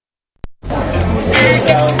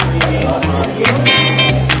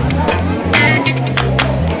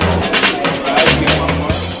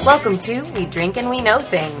Welcome to We Drink and We Know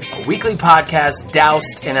Things. A weekly podcast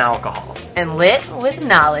doused in alcohol. And lit with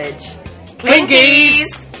knowledge.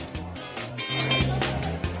 Clinkies!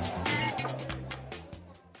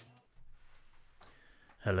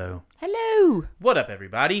 Hello. Hello. What up,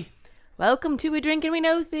 everybody? Welcome to We Drink and We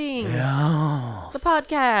Know Things. Yes. The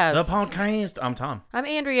podcast. The podcast. I'm Tom. I'm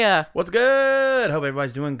Andrea. What's good? Hope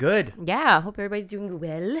everybody's doing good. Yeah, hope everybody's doing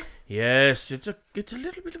well. Yes, it's a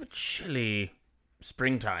little bit of a chilly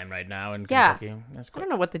springtime right now in Yeah. Kentucky. That's I good. don't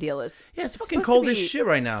know what the deal is. Yeah, it's fucking supposed cold to as be shit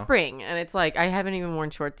right now. Spring, and it's like I haven't even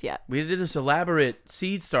worn shorts yet. We did this elaborate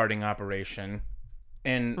seed starting operation,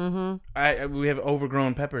 and we have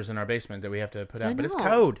overgrown peppers in our basement that we have to put out, but it's know.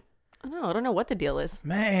 cold. I don't know what the deal is.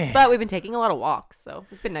 Man. But we've been taking a lot of walks, so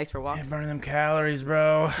it's been nice for walks. Man, burning them calories,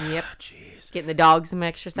 bro. Yep. Jeez. Getting the dog some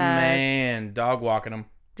exercise. Man, dog walking him.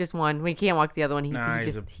 Just one. We can't walk the other one. He's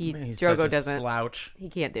Drogo such a doesn't. slouch. He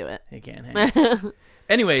can't do it. He can't hang.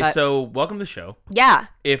 Anyway, But- so welcome to the show. Yeah.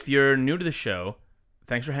 If you're new to the show,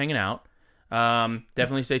 thanks for hanging out.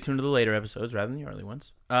 Definitely stay tuned to the later episodes rather than the early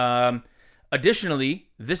ones. Additionally,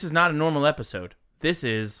 this is not a normal episode. This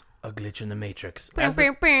is a glitch in the Matrix. We As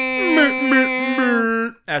haven't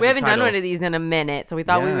the done title. one of these in a minute, so we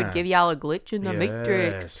thought we Yeah. would give y'all a glitch in the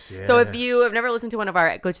Matrix. Yes, So if yes. you have never listened to one of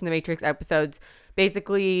our glitch in the Matrix episodes,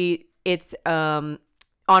 basically it's on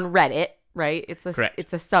Reddit, right? It's a Correct.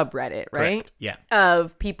 it's a subreddit, right? Correct. Yeah.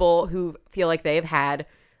 Of people who feel like they've had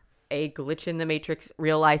a glitch in the Matrix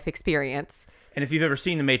real life experience. And if you've ever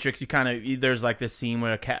seen The Matrix, there's like this scene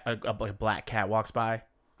where a black cat walks by.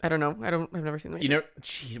 I don't know. I've never seen the Matrix.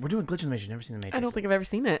 Jeez, we're doing glitch in the Matrix. You've never seen The Matrix. I don't think I've ever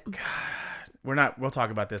seen it. We'll talk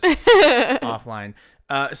about this offline.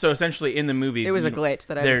 So essentially in the movie, It was a glitch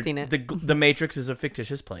that I haven't seen it. The Matrix is a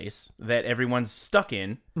fictitious place that everyone's stuck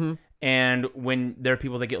in. Mm-hmm. And when there are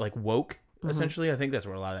people that get like woke, essentially, I think that's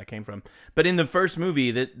where a lot of that came from. But in the first movie,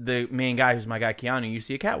 the main guy, who's my guy Keanu, you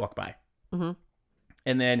see a cat walk by. Mm-hmm.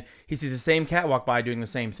 And then he sees the same cat walk by doing the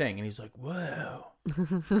same thing. And he's like, whoa.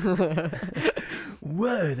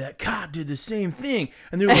 Whoa, that cop did the same thing.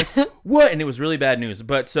 And they were like, what? And it was really bad news.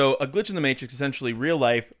 But so a glitch in the Matrix, essentially real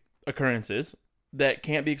life occurrences that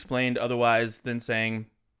can't be explained otherwise than saying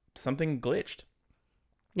something glitched.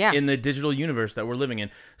 Yeah. In the digital universe that we're living in.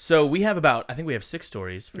 So we have I think we have 6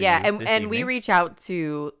 stories for you this and we evening. reach out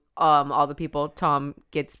to all the people. Tom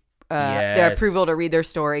gets their Yes. approval to read their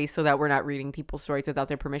story so that we're not reading people's stories without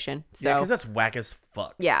their permission. So Yeah, because that's whack as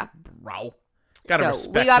fuck. yeah. Bro. Gotta So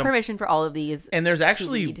respect we got them. permission for all of these. And there's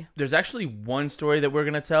read. actually one story that we're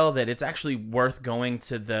gonna tell that it's actually worth going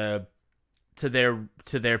to their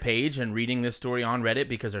page and reading this story on Reddit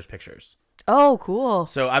because there's pictures. Oh, cool.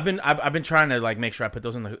 So I've been trying to like make sure I put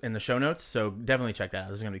those in the show notes. So definitely check that out.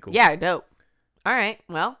 This is gonna be cool. Yeah, dope. All right.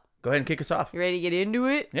 Well, Go ahead and kick us off. you ready to get into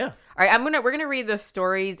it? Yeah. All right. We're gonna read the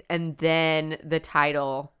stories and then the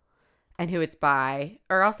title and who it's by,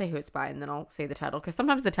 or I'll say who it's by and then I'll say the title because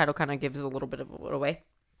sometimes the title kind of gives a little bit of it away.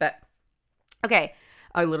 But okay,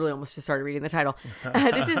 I literally almost just started reading the title.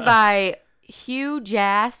 This is by Hugh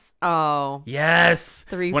Jass. Oh, Yes.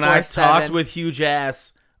 347. When I talked with Hugh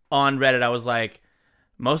Jass on Reddit, I was like,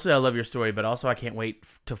 mostly I love your story, but also I can't wait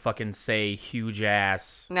to fucking say Hugh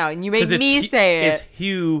Jass. no, and you made 'Cause me say It's it.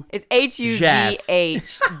 Hugh. It's HUGHJASS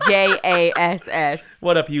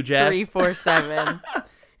What up, Hugh Jass? 347.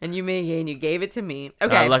 And you gave it to me.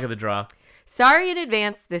 Okay. Luck of the draw. Sorry in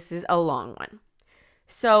advance, this is a long one.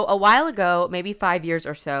 So, a while ago, maybe 5 years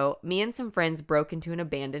or so, me and some friends broke into an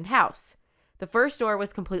abandoned house. The first door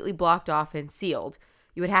was completely blocked off and sealed.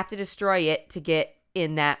 You would have to destroy it to get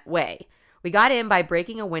in that way. We got in by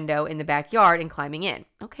breaking a window in the backyard and climbing in.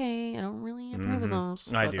 Okay, I don't really approve of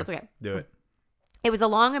those. I but do. That's okay. Do it. It was a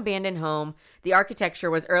long abandoned home. The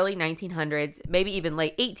architecture was early 1900s, maybe even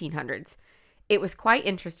late 1800s. It was quite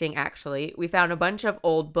interesting, actually. We found a bunch of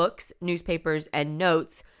old books, newspapers, and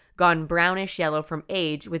notes gone brownish yellow from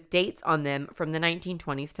age with dates on them from the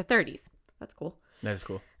 1920s to 30s. That's cool. That is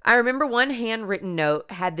cool. I remember one handwritten note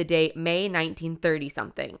had the date May 1930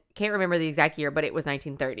 something. Can't remember the exact year, but it was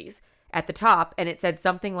 1930s. At the top, and it said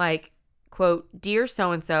something like, quote, "Dear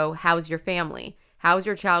so-and-so, how's your family? How's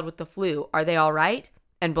your child with the flu? Are they all right?"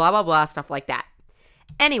 And blah, blah, blah, stuff like that.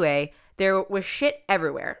 Anyway, there was shit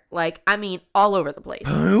everywhere. Like, I mean, all over the place.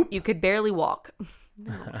 You could barely walk.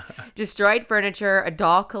 No. Destroyed furniture, a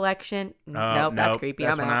doll collection. Nope, that's creepy.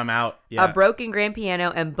 That's I'm out. Yeah. A broken grand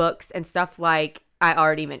piano and books and stuff like I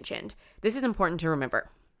already mentioned. This is important to remember.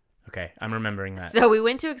 Okay, I'm remembering that. So we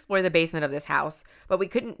went to explore the basement of this house, but we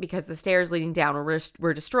couldn't because the stairs leading down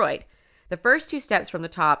were destroyed. The first 2 steps from the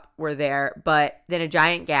top were there, but then a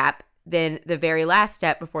giant gap, then the very last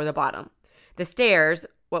step before the bottom. The stairs,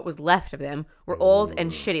 what was left of them, were old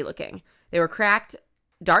and shitty looking. They were cracked,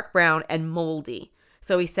 dark brown, and moldy.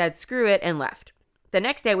 So we said, screw it, and left. The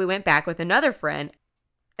next day we went back with another friend,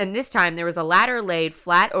 and this time there was a ladder laid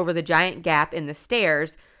flat over the giant gap in the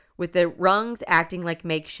stairs with the rungs acting like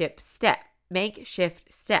makeshift steps.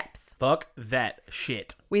 Fuck that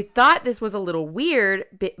shit. We thought this was a little weird,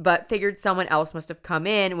 but figured someone else must have come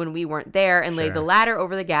in when we weren't there and laid the ladder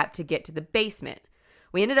over the gap to get to the basement.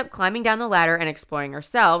 We ended up climbing down the ladder and exploring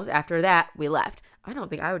ourselves. After that, we left. I don't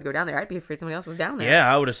think I would go down there. I'd be afraid somebody else was down there.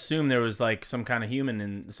 Yeah, I would assume there was like some kind of human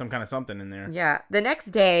and some kind of something in there. Yeah. The next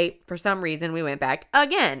day, for some reason, we went back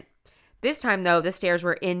again. This time, though, the stairs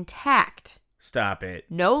were intact. Stop it.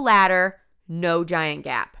 No ladder, no giant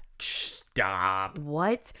gap. Stop.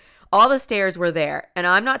 What? All the stairs were there, and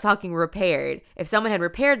I'm not talking repaired. If someone had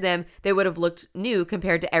repaired them, they would have looked new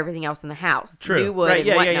compared to everything else in the house. True. New wood right.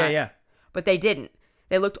 and whatnot. Yeah. But they didn't.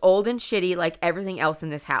 They looked old and shitty like everything else in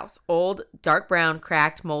this house. Old, dark brown,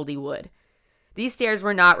 cracked, moldy wood. These stairs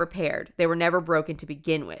were not repaired. They were never broken to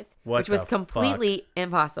begin with, which was completely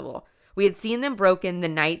impossible. We had seen them broken the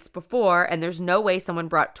nights before, and there's no way someone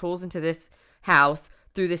brought tools into this house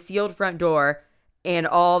through the sealed front door and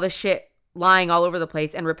all the shit lying all over the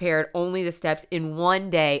place and repaired only the steps in one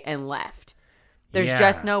day and left. There's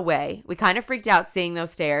just no way. We kind of freaked out seeing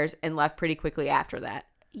those stairs and left pretty quickly after that.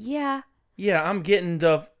 Yeah. Yeah, I'm getting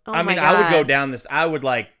the... Oh I mean, my I would go God. down this... I would,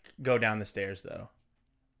 like, go down the stairs, though.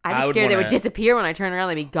 I'd be scared they would disappear when I turn around.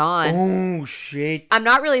 They'd be gone. Oh, shit. I'm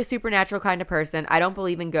not really a supernatural kind of person. I don't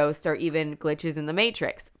believe in ghosts or even glitches in the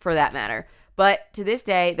Matrix, for that matter. But to this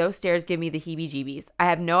day, those stairs give me the heebie-jeebies. I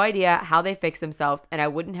have no idea how they fix themselves, and I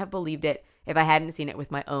wouldn't have believed it if I hadn't seen it with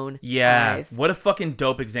my own eyes. What a fucking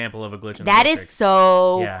dope example of a glitch in the That Matrix. is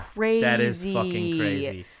so crazy. That is fucking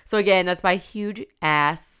crazy. So again, that's by Huge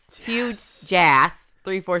Jazz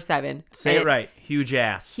 347. Say it right. Huge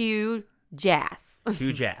ass. Huge Jazz.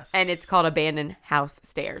 Huge ass. And it's called Abandoned House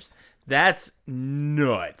Stairs. That's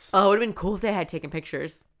nuts. Oh, it would have been cool if they had taken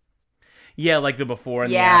pictures. Yeah, like the before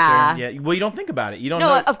and the after. Yeah. Well, you don't think about it. You don't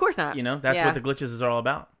know. No, of course not. You know, that's what the glitches is all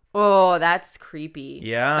about. Oh, that's creepy.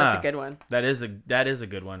 Yeah. That's a good one. That is a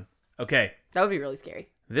good one. Okay. That would be really scary.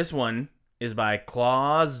 This one is by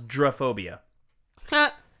Claustrophobia.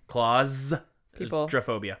 People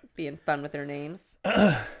Claustrophobia. being fun with their names.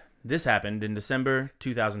 This happened in December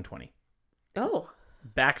 2020. Oh.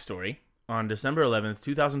 Backstory. On December 11th,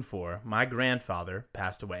 2004, my grandfather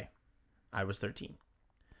passed away. I was 13.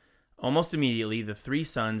 Almost immediately, the 3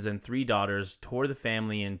 sons and 3 daughters tore the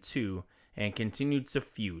family in two and continued to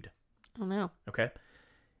feud. Oh, no. Okay.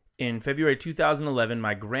 In February 2011,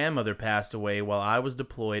 my grandmother passed away while I was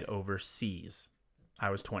deployed overseas. I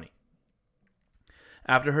was 20.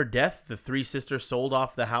 After her death, the 3 sisters sold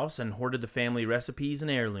off the house and hoarded the family recipes and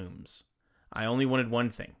heirlooms. I only wanted one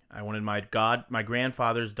thing. I wanted my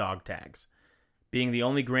grandfather's dog tags. Being the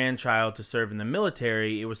only grandchild to serve in the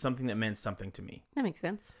military, it was something that meant something to me. That makes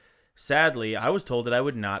sense. Sadly, I was told that I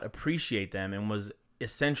would not appreciate them and was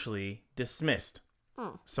essentially dismissed.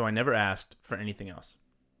 So I never asked for anything else.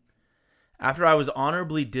 After I was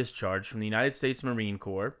honorably discharged from the United States Marine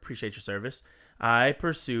Corps, appreciate your service, I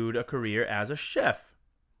pursued a career as a chef.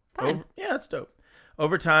 Fun. Yeah, that's dope.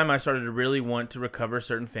 Over time, I started to really want to recover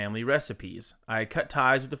certain family recipes. I cut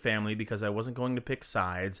ties with the family because I wasn't going to pick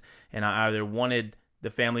sides, and I either wanted the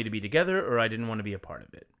family to be together or I didn't want to be a part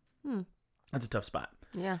of it. That's a tough spot.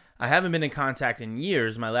 Yeah. I haven't been in contact in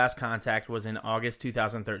years. My last contact was in August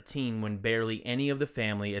 2013 when barely any of the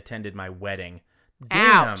family attended my wedding.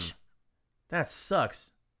 Damn. Ouch. That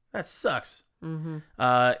sucks. Mm-hmm.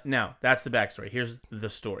 Now, that's the backstory. Here's the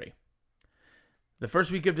story. The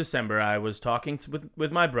first week of December, I was talking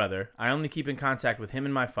with my brother. I only keep in contact with him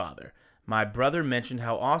and my father. My brother mentioned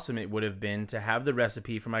how awesome it would have been to have the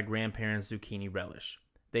recipe for my grandparents' zucchini relish.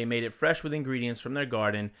 They made it fresh with ingredients from their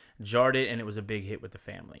garden, jarred it, and it was a big hit with the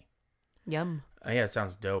family. Yum. Yeah, it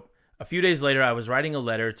sounds dope. A few days later, I was writing a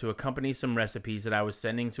letter to accompany some recipes that I was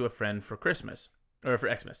sending to a friend for Christmas.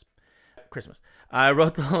 I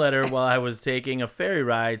wrote the letter while I was taking a ferry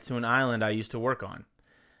ride to an island I used to work on.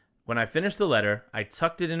 When I finished the letter, I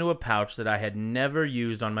tucked it into a pouch that I had never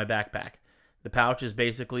used on my backpack. The pouch is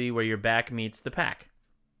basically where your back meets the pack.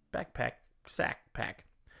 Backpack, sack, pack.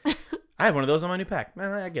 I have one of those on my new pack.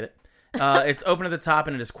 I get it. It's open at the top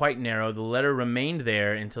and it is quite narrow. The letter remained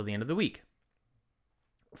there until the end of the week.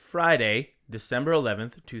 Friday, December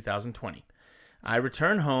 11th, 2020. I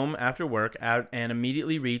return home after work and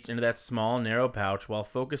immediately reach into that small, narrow pouch while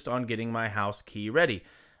focused on getting my house key ready.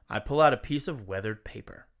 I pull out a piece of weathered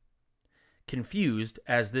paper. Confused,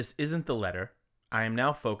 as this isn't the letter, I am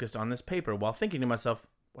now focused on this paper while thinking to myself,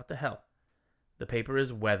 what the hell? The paper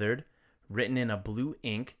is weathered, written in a blue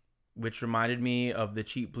ink, which reminded me of the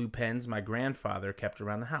cheap blue pens my grandfather kept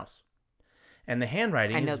around the house. And the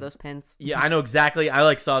handwriting I know those pens. Yeah, I know exactly.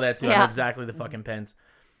 I saw that too. I know Yeah. exactly the fucking pens.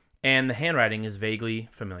 And the handwriting is vaguely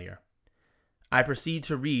familiar. I proceed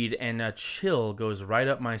to read, and a chill goes right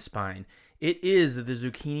up my spine. It is the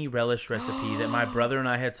zucchini relish recipe that my brother and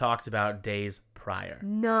I had talked about days prior.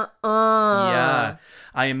 Nuh-uh. Yeah.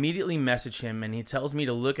 I immediately message him, and he tells me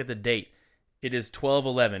to look at the date. It is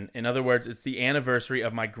 12/11. In other words, it's the anniversary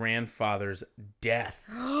of my grandfather's death.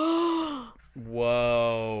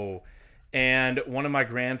 Whoa. And one of my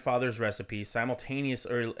grandfather's recipes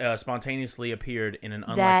spontaneously appeared in an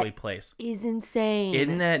unlikely place. Is insane.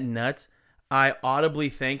 Isn't that nuts? I audibly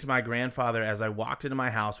thanked my grandfather as I walked into my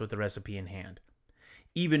house with the recipe in hand.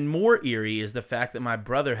 Even more eerie is the fact that my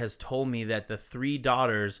brother has told me that the 3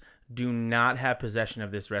 daughters do not have possession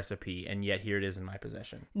of this recipe, and yet here it is in my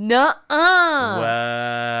possession. Nuh-uh.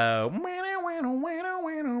 Whoa.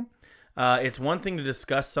 It's one thing to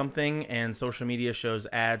discuss something, and social media shows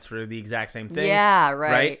ads for the exact same thing. Yeah,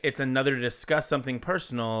 right. It's another to discuss something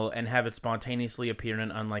personal and have it spontaneously appear in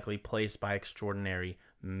an unlikely place by extraordinary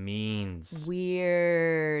means.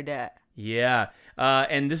 Weird. Yeah.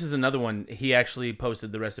 And this is another one. He actually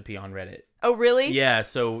posted the recipe on Reddit. Oh, really? Yeah,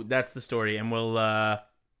 so that's the story, and we'll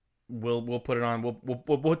put it on.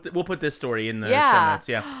 We'll put this story in the show notes.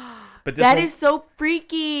 Yeah. But this that one, is so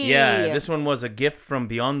freaky. Yeah, this one was a gift from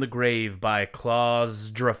beyond the grave by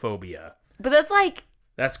claustrophobia. But that's like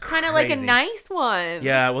That's kind of like a nice one.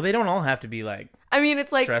 Yeah, well, they don't all have to be like I mean,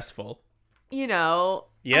 it's like stressful. I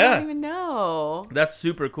Yeah. don't even know. That's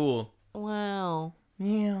super cool. Wow.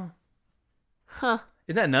 Yeah. Huh.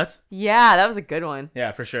 Isn't that nuts? Yeah, that was a good one.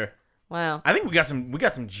 Yeah, for sure. Wow. I think we got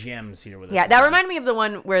some gems here with us. Yeah, that reminded me of the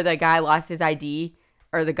one where the guy lost his ID,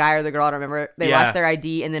 or the guy or the girl, I don't remember. They lost their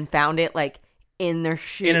ID and then found it like in their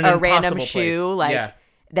shoe, In an a random impossible shoe, place. like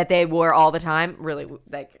that they wore all the time. Really,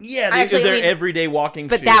 like they're everyday walking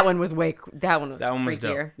But shoe. that one was that one was was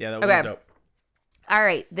dope. freakier. Yeah, that one was dope. All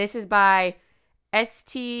right, this is by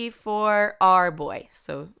ST4R Boy.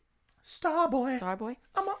 So Starboy. Starboy.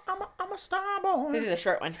 I'm a starboy. This is a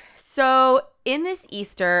short one. So in this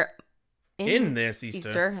Easter, This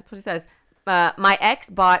Easter. that's what it says. My ex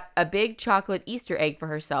bought a big chocolate Easter egg for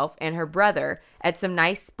herself and her brother at some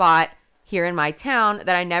nice spot here in my town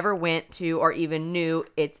that I never went to or even knew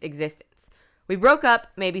its existence. We broke up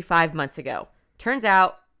maybe 5 months ago. Turns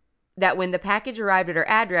out that when the package arrived at her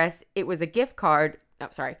address, it was a gift card.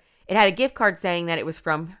 It had a gift card saying that it was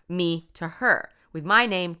from me to her, with my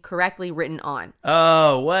name correctly written on.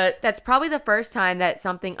 Oh, what? That's probably the first time that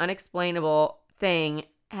something unexplainable thing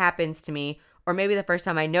happens to me, or maybe the first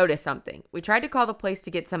time I noticed something. We tried to call the place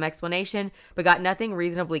to get some explanation, but got nothing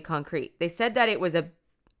reasonably concrete. They said that it was a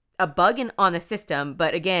bug on the system,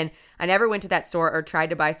 but again, I never went to that store or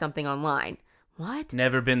tried to buy something online. What?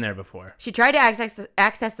 Never been there before. She tried to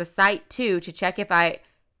access the site too to check if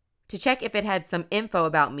it had some info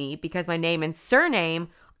about me, because my name and surname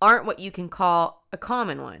aren't what you can call a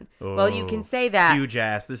common one. Oh, well, you can say that. Huge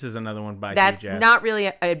ass. This is another one by That's Huge ass. not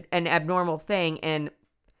really an abnormal thing and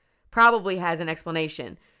probably has an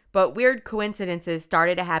explanation. But weird coincidences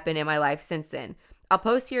started to happen in my life since then. I'll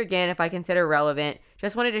post here again if I consider relevant.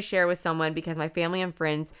 Just wanted to share with someone because my family and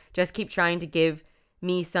friends just keep trying to give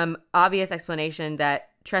me some obvious explanation that,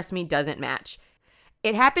 trust me, doesn't match.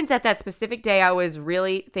 It happens at that specific day I was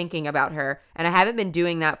really thinking about her, and I haven't been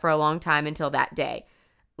doing that for a long time until that day.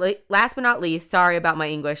 Last but not least, sorry about my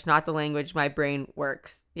English, not the language my brain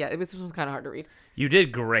works. Yeah, this was kind of hard to read. You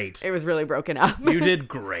did great. It was really broken up. You did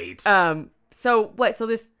great. So what? So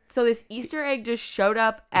this Easter egg just showed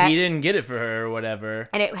up he didn't get it for her or whatever.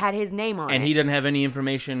 and it had his name on it. And he doesn't have any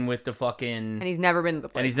information with the fucking... And he's never been to the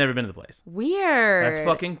place. Weird. That's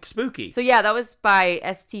fucking spooky. So yeah, that was by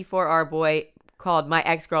ST4R Boy, called My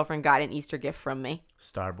Ex-Girlfriend Got an Easter Gift from Me.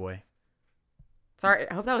 Starboy. Sorry,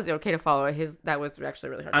 I hope that was okay to follow. That was actually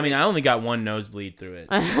really hard. I mean, I only got one nosebleed through it.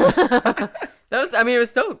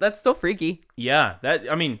 That's still freaky. Yeah,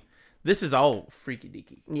 this is all freaky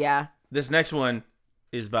deaky. Yeah. This next one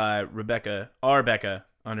is by Rebecca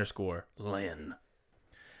 _ Lynn.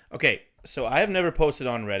 Okay, so I have never posted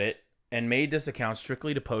on Reddit and made this account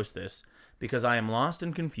strictly to post this because I am lost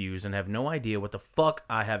and confused and have no idea what the fuck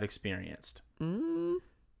I have experienced.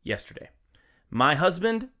 Yesterday, my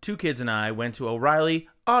husband, 2 kids, and I went to O'Reilly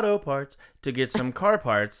Auto Parts to get some car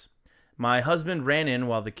parts. My husband ran in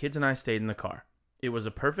while the kids and I stayed in the car. It was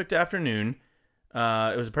a perfect afternoon.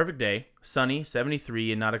 It was a perfect day, sunny,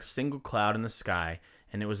 73, and not a single cloud in the sky.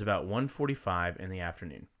 and it was about 1:45 in the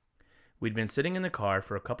afternoon. We'd been sitting in the car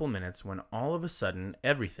for a couple minutes when all of a sudden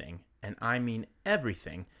everything, and I mean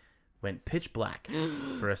everything, went pitch black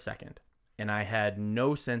for a second, and I had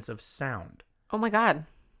no sense of sound. Oh my God.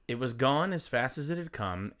 It was gone as fast as it had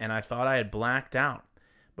come, and I thought I had blacked out.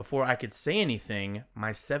 Before I could say anything,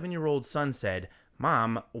 my 7-year-old son said,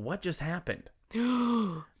 "Mom, what just happened?"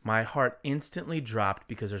 My heart instantly dropped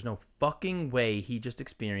because there's no fucking way he just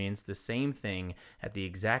experienced the same thing at the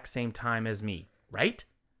exact same time as me, right?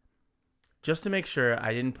 Just to make sure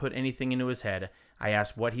I didn't put anything into his head, I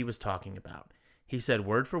asked what he was talking about. He said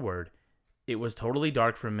word for word, "It was totally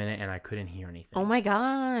dark for a minute and I couldn't hear anything." Oh my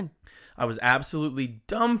God. I was absolutely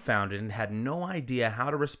dumbfounded and had no idea how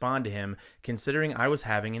to respond to him, considering I was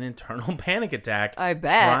having an internal panic attack, I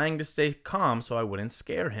bet. trying to stay calm so I wouldn't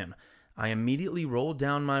scare him. I immediately rolled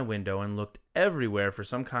down my window and looked everywhere for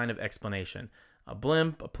some kind of explanation. A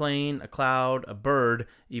blimp, a plane, a cloud, a bird,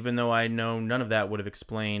 even though I know none of that would have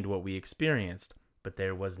explained what we experienced. But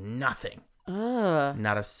there was nothing. Ugh.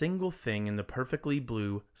 Not a single thing in the perfectly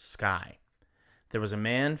blue sky. There was a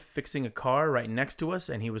man fixing a car right next to us,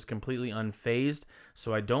 and he was completely unfazed,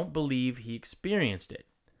 so I don't believe he experienced it.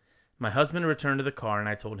 My husband returned to the car, and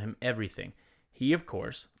I told him everything. He, of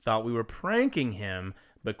course, thought we were pranking him,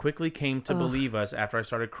 but quickly came to believe us after I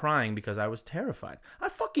started crying because I was terrified. I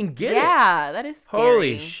fucking get it. Yeah, that is scary.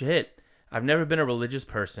 Holy shit. I've never been a religious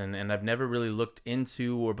person, and I've never really looked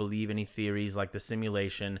into or believe any theories like the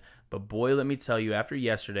simulation, but boy, let me tell you, after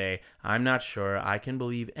yesterday, I'm not sure I can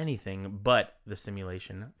believe anything but the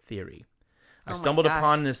simulation theory. I stumbled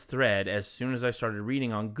upon this thread as soon as I started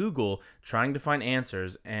reading on Google, trying to find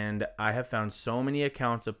answers, and I have found so many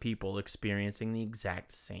accounts of people experiencing the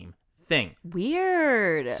exact same thing.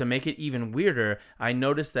 Weird. To make it even weirder, I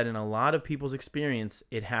noticed that in a lot of people's experience,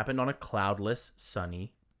 it happened on a cloudless,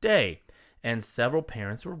 sunny day. And several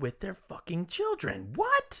parents were with their fucking children.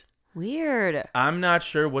 What? Weird. I'm not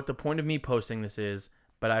sure what the point of me posting this is,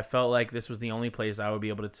 but I felt like this was the only place I would be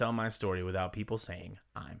able to tell my story without people saying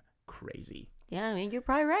I'm crazy. Yeah, I mean, you're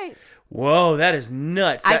probably right. Whoa, that is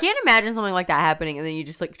nuts. I can't imagine something like that happening and then you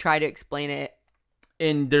just like try to explain it.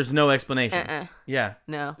 And there's no explanation. Yeah.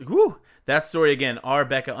 No. Woo. That story again,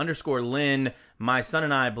 rbecca_Lynn. My son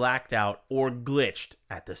and I blacked out or glitched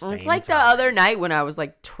at the same time. It's like the other night when I was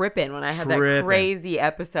like tripping when I had that crazy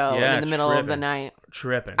episode in the middle of the night.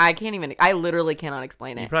 Tripping. I literally cannot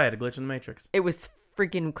explain You it. probably had a glitch in the Matrix. It was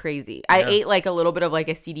freaking crazy. I ate like a little bit of like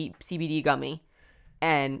a CBD gummy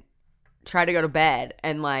and tried to go to bed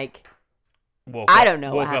and like Woke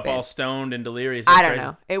up all stoned and delirious. I don't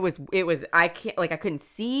know. It was I couldn't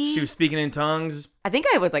see. She was speaking in tongues. I think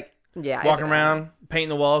I was like walking around, painting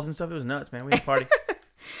the walls and stuff. It was nuts, man. We had a party.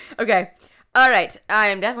 Okay. All right. I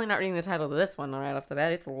am definitely not reading the title of this one right off the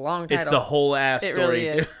bat. It's a long title. It's the whole ass it story.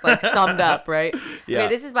 Really too. is. Like summed up, right? Yeah. Okay,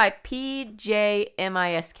 this is by PJ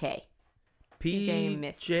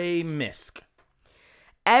Misk.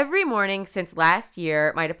 Every morning since last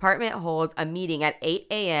year, my department holds a meeting at 8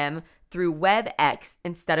 a.m. through WebEx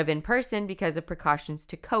instead of in person because of precautions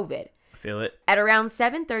to COVID. I feel it. At around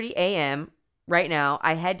 7:30 a.m. right now,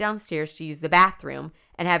 I head downstairs to use the bathroom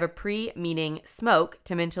and have a pre-meeting smoke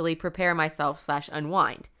to mentally prepare myself /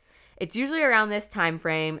 unwind. It's usually around this time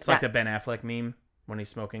frame. It's like a Ben Affleck meme when he's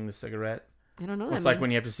smoking the cigarette. I don't know. It's like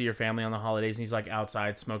when you have to see your family on the holidays and he's like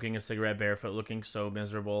outside smoking a cigarette barefoot looking so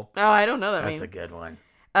miserable. Oh, I don't know that That's meme. a good one.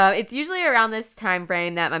 It's usually around this time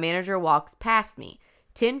frame that my manager walks past me.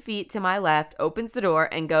 10 feet to my left, opens the door,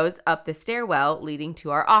 and goes up the stairwell leading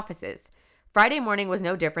to our offices. Friday morning was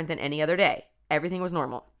no different than any other day. Everything was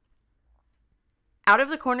normal. Out of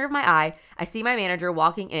the corner of my eye, I see my manager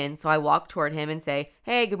walking in, so I walk toward him and say,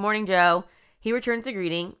 "Hey, good morning, Joe." He returns the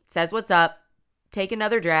greeting, says what's up, take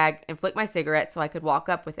another drag, and flick my cigarette so I could walk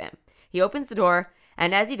up with him. He opens the door,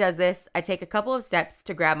 and as he does this, I take a couple of steps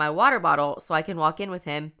to grab my water bottle so I can walk in with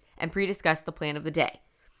him and pre-discuss the plan of the day.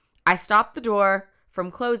 I stopped the door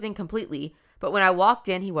from closing completely, but when I walked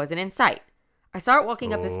in, he wasn't in sight. I start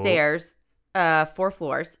walking up the stairs, 4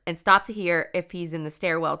 floors, and stop to hear if he's in the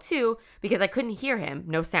stairwell too, because I couldn't hear him,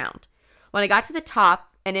 no sound. When I got to the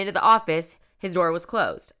top and into the office, his door was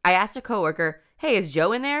closed. I asked a coworker, "Hey, is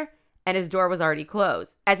Joe in there?" And his door was already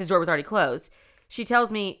closed. As his door was already closed, she tells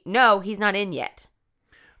me, "No, he's not in yet."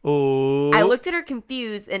 Oh. I looked at her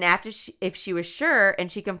confused and asked if she was sure, and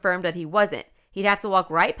she confirmed that he wasn't. He'd have to walk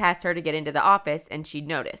right past her to get into the office, and she'd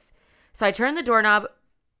notice. So I turned the doorknob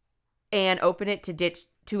and opened it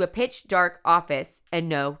to a pitch dark office, and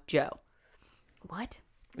no Joe. What?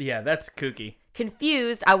 Yeah, that's kooky.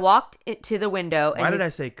 Confused, I walked to the window. And Why did I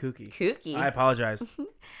say kooky? Kooky. I apologize.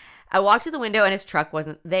 I walked to the window, and his truck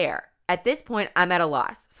wasn't there. At this point, I'm at a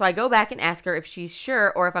loss. So I go back and ask her if she's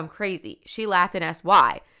sure or if I'm crazy. She laughed and asked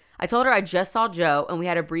why. I told her I just saw Joe and we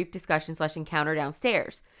had a brief discussion/encounter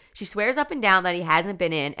downstairs. She swears up and down that he hasn't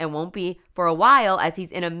been in and won't be for a while as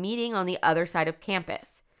he's in a meeting on the other side of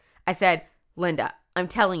campus. I said, Linda, I'm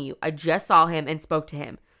telling you, I just saw him and spoke to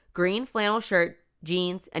him. Green flannel shirt,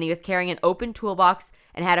 jeans, and he was carrying an open toolbox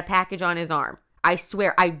and had a package on his arm. I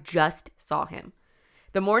swear, I just saw him.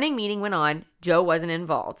 The morning meeting went on. Joe wasn't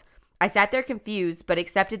involved. I sat there confused, but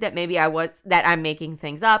accepted that maybe I'm making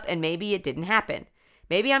things up and maybe it didn't happen.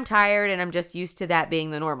 Maybe I'm tired and I'm just used to that being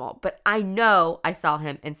the normal, but I know I saw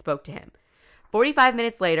him and spoke to him. 45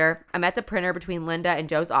 minutes later, I'm at the printer between Linda and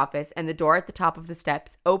Joe's office, and the door at the top of the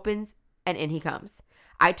steps opens and in he comes.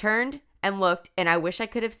 I turned and looked, and I wish I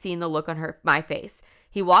could have seen the look on my face.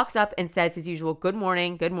 He walks up and says his usual, good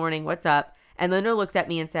morning, what's up? And Linda looks at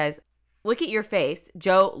me and says, look at your face.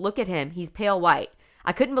 Joe, look at him. He's pale white.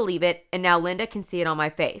 I couldn't believe it, and now Linda can see it on my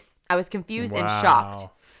face. I was confused and shocked.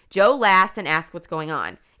 Joe laughs and asks what's going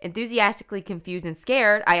on. Enthusiastically confused and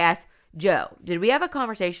scared, I asked, Joe, did we have a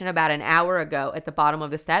conversation about an hour ago at the bottom of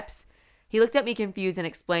the steps? He looked at me confused and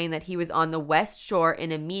explained that he was on the West Shore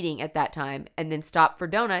in a meeting at that time and then stopped for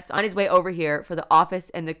donuts on his way over here for the office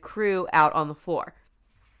and the crew out on the floor.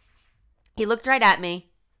 He looked right at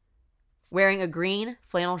me, wearing a green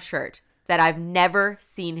flannel shirt that I've never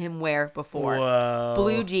seen him wear before. Whoa.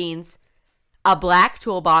 Blue jeans, a black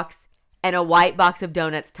toolbox, and a white box of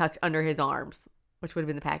donuts tucked under his arms, which would have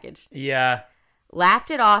been the package. Yeah.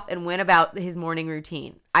 Laughed it off and went about his morning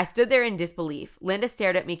routine. I stood there in disbelief. Linda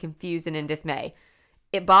stared at me confused and in dismay.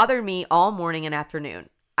 It bothered me all morning and afternoon.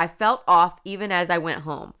 I felt off even as I went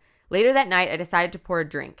home. Later that night, I decided to pour a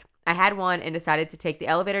drink. I had one and decided to take the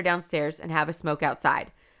elevator downstairs and have a smoke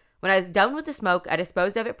outside. When I was done with the smoke, I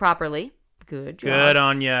disposed of it properly. Good job. Good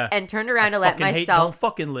on ya. And turned around to let Don't myself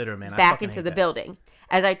fucking litter, man. back into the building.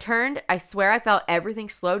 As I turned, I swear I felt everything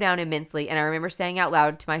slow down immensely, and I remember saying out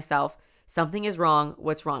loud to myself, something is wrong.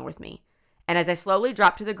 What's wrong with me? And as I slowly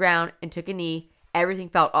dropped to the ground and took a knee, everything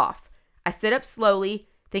felt off. I stood up slowly,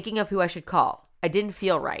 thinking of who I should call. I didn't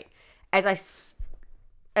feel right. As I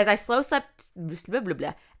slow stepped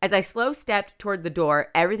toward the door,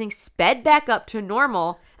 everything sped back up to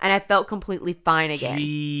normal, and I felt completely fine again.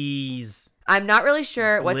 Jeez. I'm not really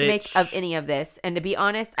sure what to make Glitch. of any of this, and to be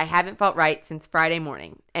honest, I haven't felt right since Friday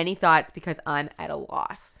morning. Any thoughts? Because I'm at a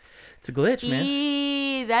loss. It's a glitch,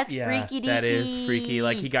 man. That's Yeah, freaky deaky. that is freaky.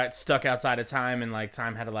 Like, he got stuck outside of time, and, like,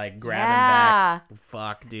 time had to, like, grab him Yeah. back.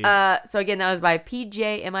 Fuck, dude. So again, that was by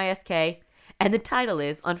PJ Misk. And the title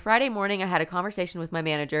is, on Friday morning, I had a conversation with my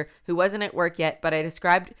manager who wasn't at work yet, but I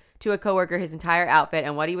described to a coworker his entire outfit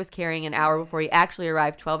and what he was carrying an hour before he actually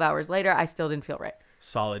arrived 12 hours later. I still didn't feel right.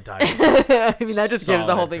 Solid title. I mean, that just gives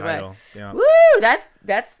the whole Solid thing title. away. Yeah. Woo!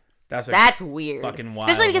 That's weird. fucking wild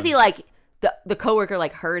Especially because one. he, like, the coworker,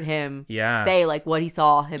 like, heard him say, like, what he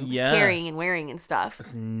saw him carrying and wearing and stuff.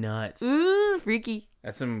 That's nuts. Ooh, freaky.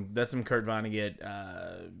 That's some Kurt Vonnegut,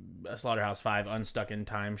 Slaughterhouse-5 unstuck in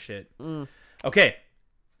time shit. Okay.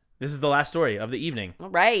 This is the last story of the evening. All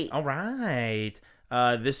right. All right.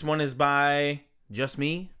 This one is by Just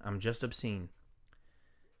Me. I'm Just Obscene.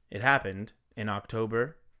 It happened in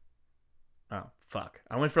October. Oh, fuck.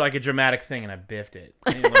 I went for like a dramatic thing and I biffed it.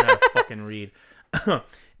 I didn't learn how to fucking read.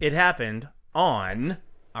 It happened on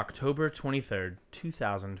October 23rd,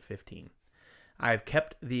 2015. I've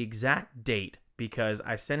kept the exact date because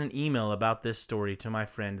I sent an email about this story to my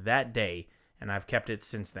friend that day, and I've kept it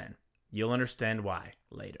since then. You'll understand why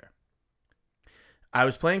later. I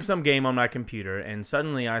was playing some game on my computer, and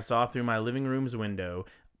suddenly I saw through my living room's window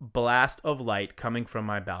blast of light coming from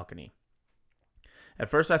my balcony. At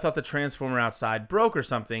first I thought the transformer outside broke or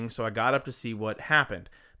something, so I got up to see what happened.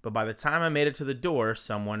 But by the time I made it to the door,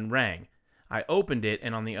 someone rang. I opened it,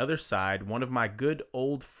 and on the other side, one of my good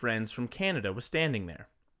old friends from Canada was standing there.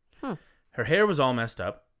 Her hair was all messed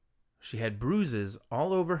up. She had bruises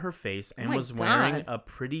all over her face and was wearing a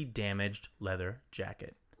pretty damaged leather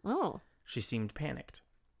jacket. Oh. She seemed panicked.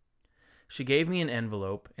 She gave me an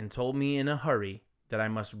envelope and told me in a hurry that I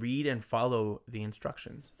must read and follow the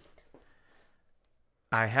instructions.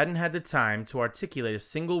 I hadn't had the time to articulate a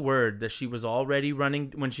single word that she was already running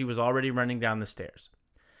down the stairs.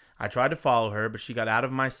 I tried to follow her, but she got out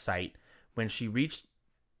of my sight when she reached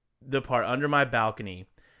the part under my balcony.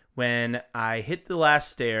 When I hit the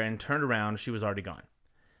last stair and turned around, she was already gone.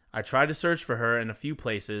 I tried to search for her in a few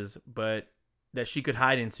places, but that she could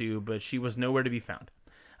hide into, but she was nowhere to be found.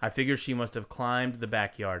 I figured she must have climbed the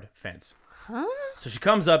backyard fence. Huh? So she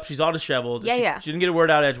comes up, she's all disheveled. Yeah. She didn't get a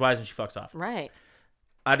word out edgewise, and she fucks off. Right.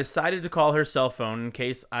 I decided to call her cell phone in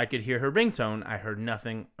case I could hear her ringtone. I heard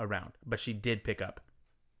nothing around, but she did pick up.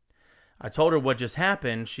 I told her what just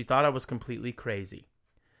happened. She thought I was completely crazy.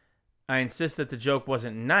 I insist that the joke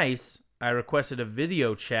wasn't nice. I requested a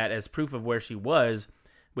video chat as proof of where she was,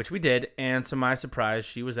 which we did, and to my surprise,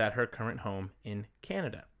 she was at her current home in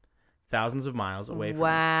Canada, thousands of miles away from me.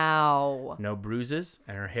 Wow. No bruises,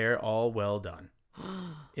 and her hair all well done.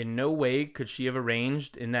 In no way could she have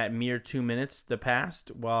arranged in that mere 2 minutes that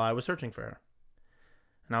passed while I was searching for her.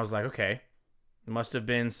 And I was like, okay, it must have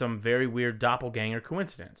been some very weird doppelganger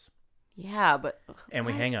coincidence. Yeah, but... And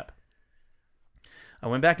we hang up. I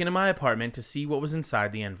went back into my apartment to see what was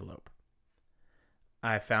inside the envelope.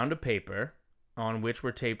 I found a paper on which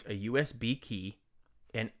were taped a USB key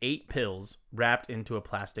and 8 pills wrapped into a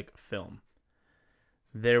plastic film.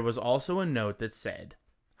 There was also a note that said,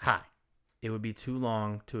 "Hi, it would be too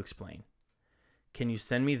long to explain. Can you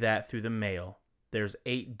send me that through the mail? There's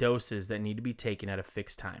 8 doses that need to be taken at a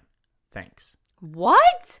fixed time. Thanks."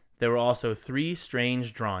 What? There were also 3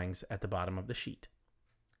 strange drawings at the bottom of the sheet.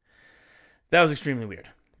 That was extremely weird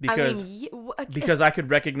because I could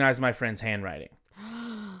recognize my friend's handwriting.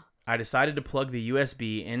 I decided to plug the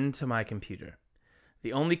USB into my computer.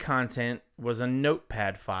 The only content was a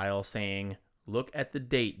notepad file saying, "Look at the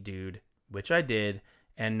date, dude," which I did,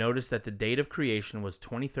 and noticed that the date of creation was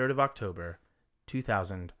 23rd of October,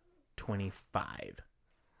 2025.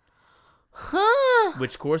 Huh?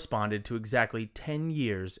 Which corresponded to exactly 10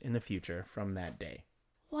 years in the future from that day.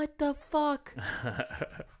 What the fuck?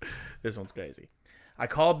 This one's crazy. I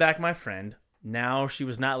called back my friend. Now she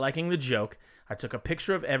was not liking the joke. I took a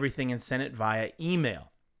picture of everything and sent it via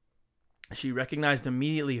email. She recognized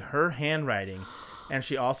immediately her handwriting, and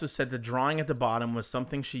she also said the drawing at the bottom was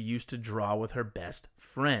something she used to draw with her best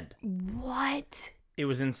friend. What? It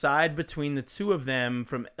was inside between the two of them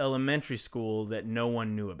from elementary school that no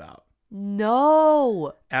one knew about.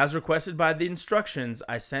 No. As requested by the instructions,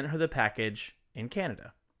 I sent her the package in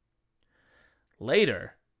Canada.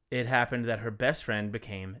 Later, it happened that her best friend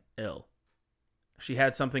became ill. She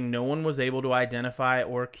had something no one was able to identify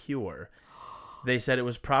or cure. They said it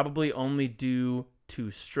was probably only due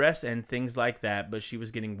to stress and things like that, but she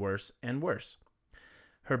was getting worse and worse.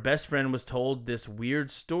 Her best friend was told this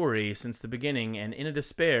weird story since the beginning, and in a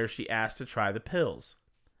despair, she asked to try the pills.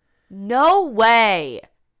 No way.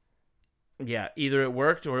 Yeah, either it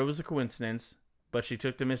worked or it was a coincidence, but she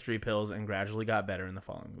took the mystery pills and gradually got better in the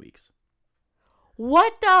following weeks.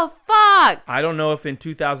 What the fuck? I don't know if in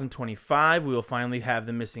 2025 we will finally have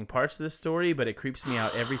the missing parts of this story, but it creeps me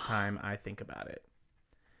out every time I think about it.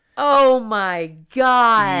 Oh my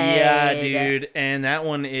god. Yeah, dude. And that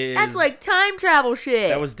one is... That's like time travel shit.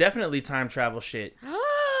 That was definitely time travel shit.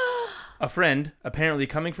 A friend, apparently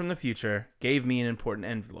coming from the future, gave me an important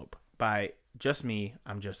envelope. By just me,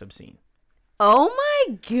 I'm just obscene. Oh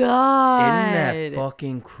my god. Isn't that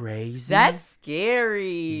fucking crazy? That's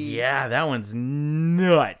scary. Yeah, that one's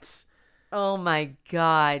nuts. Oh my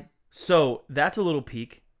god. So, that's a little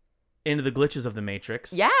peek into the glitches of the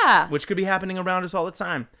Matrix. Yeah. Which could be happening around us all the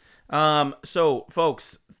time. So,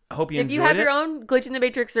 folks, I hope you enjoyed it. If you have your own glitch in the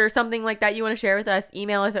Matrix or something like that you want to share with us,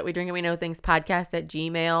 email us at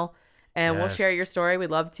wedrinkandweknowthingspodcast@gmail.com. And we'll share your story.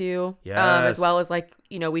 We'd love to. Yes. As well as, like,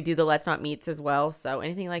 you know, we do the Let's Not Meets as well. So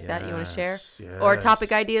anything like that you want to share? Or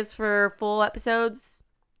topic ideas for full episodes?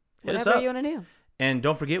 Hit us whatever up. you want to do. And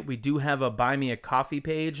don't forget, we do have a Buy Me a Coffee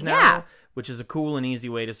page now, which is a cool and easy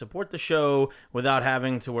way to support the show without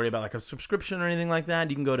having to worry about like a subscription or anything like that.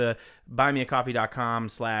 You can go to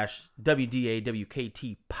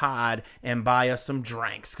buymeacoffee.com/WDAWKT pod and buy us some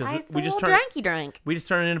drinks. Nice we just dranky drink. We just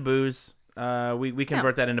turn it into booze. We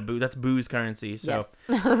convert that into booze. That's booze currency. So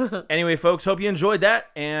yes. Anyway, folks, hope you enjoyed that.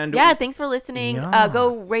 And yeah, thanks for listening. Yes.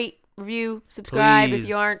 Go rate, review, subscribe. Please. If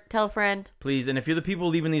you aren't, tell a friend. Please, and if you're the people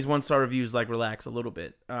leaving these 1-star reviews, like, relax a little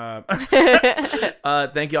bit.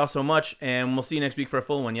 Thank you all so much, and we'll see you next week for a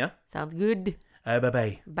full one, yeah? Sounds good.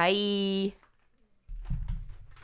 Bye-bye. Bye.